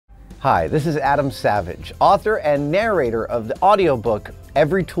Hi, this is Adam Savage, author and narrator of the audiobook,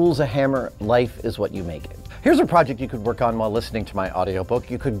 Every Tool's a Hammer, Life is What You Make It. Here's a project you could work on while listening to my audiobook.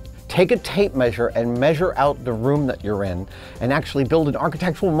 You could take a tape measure and measure out the room that you're in and actually build an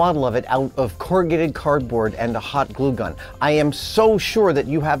architectural model of it out of corrugated cardboard and a hot glue gun. I am so sure that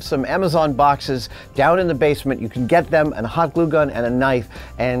you have some Amazon boxes down in the basement. You can get them, and a hot glue gun and a knife,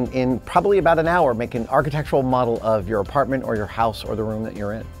 and in probably about an hour make an architectural model of your apartment or your house or the room that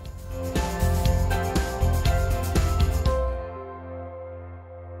you're in.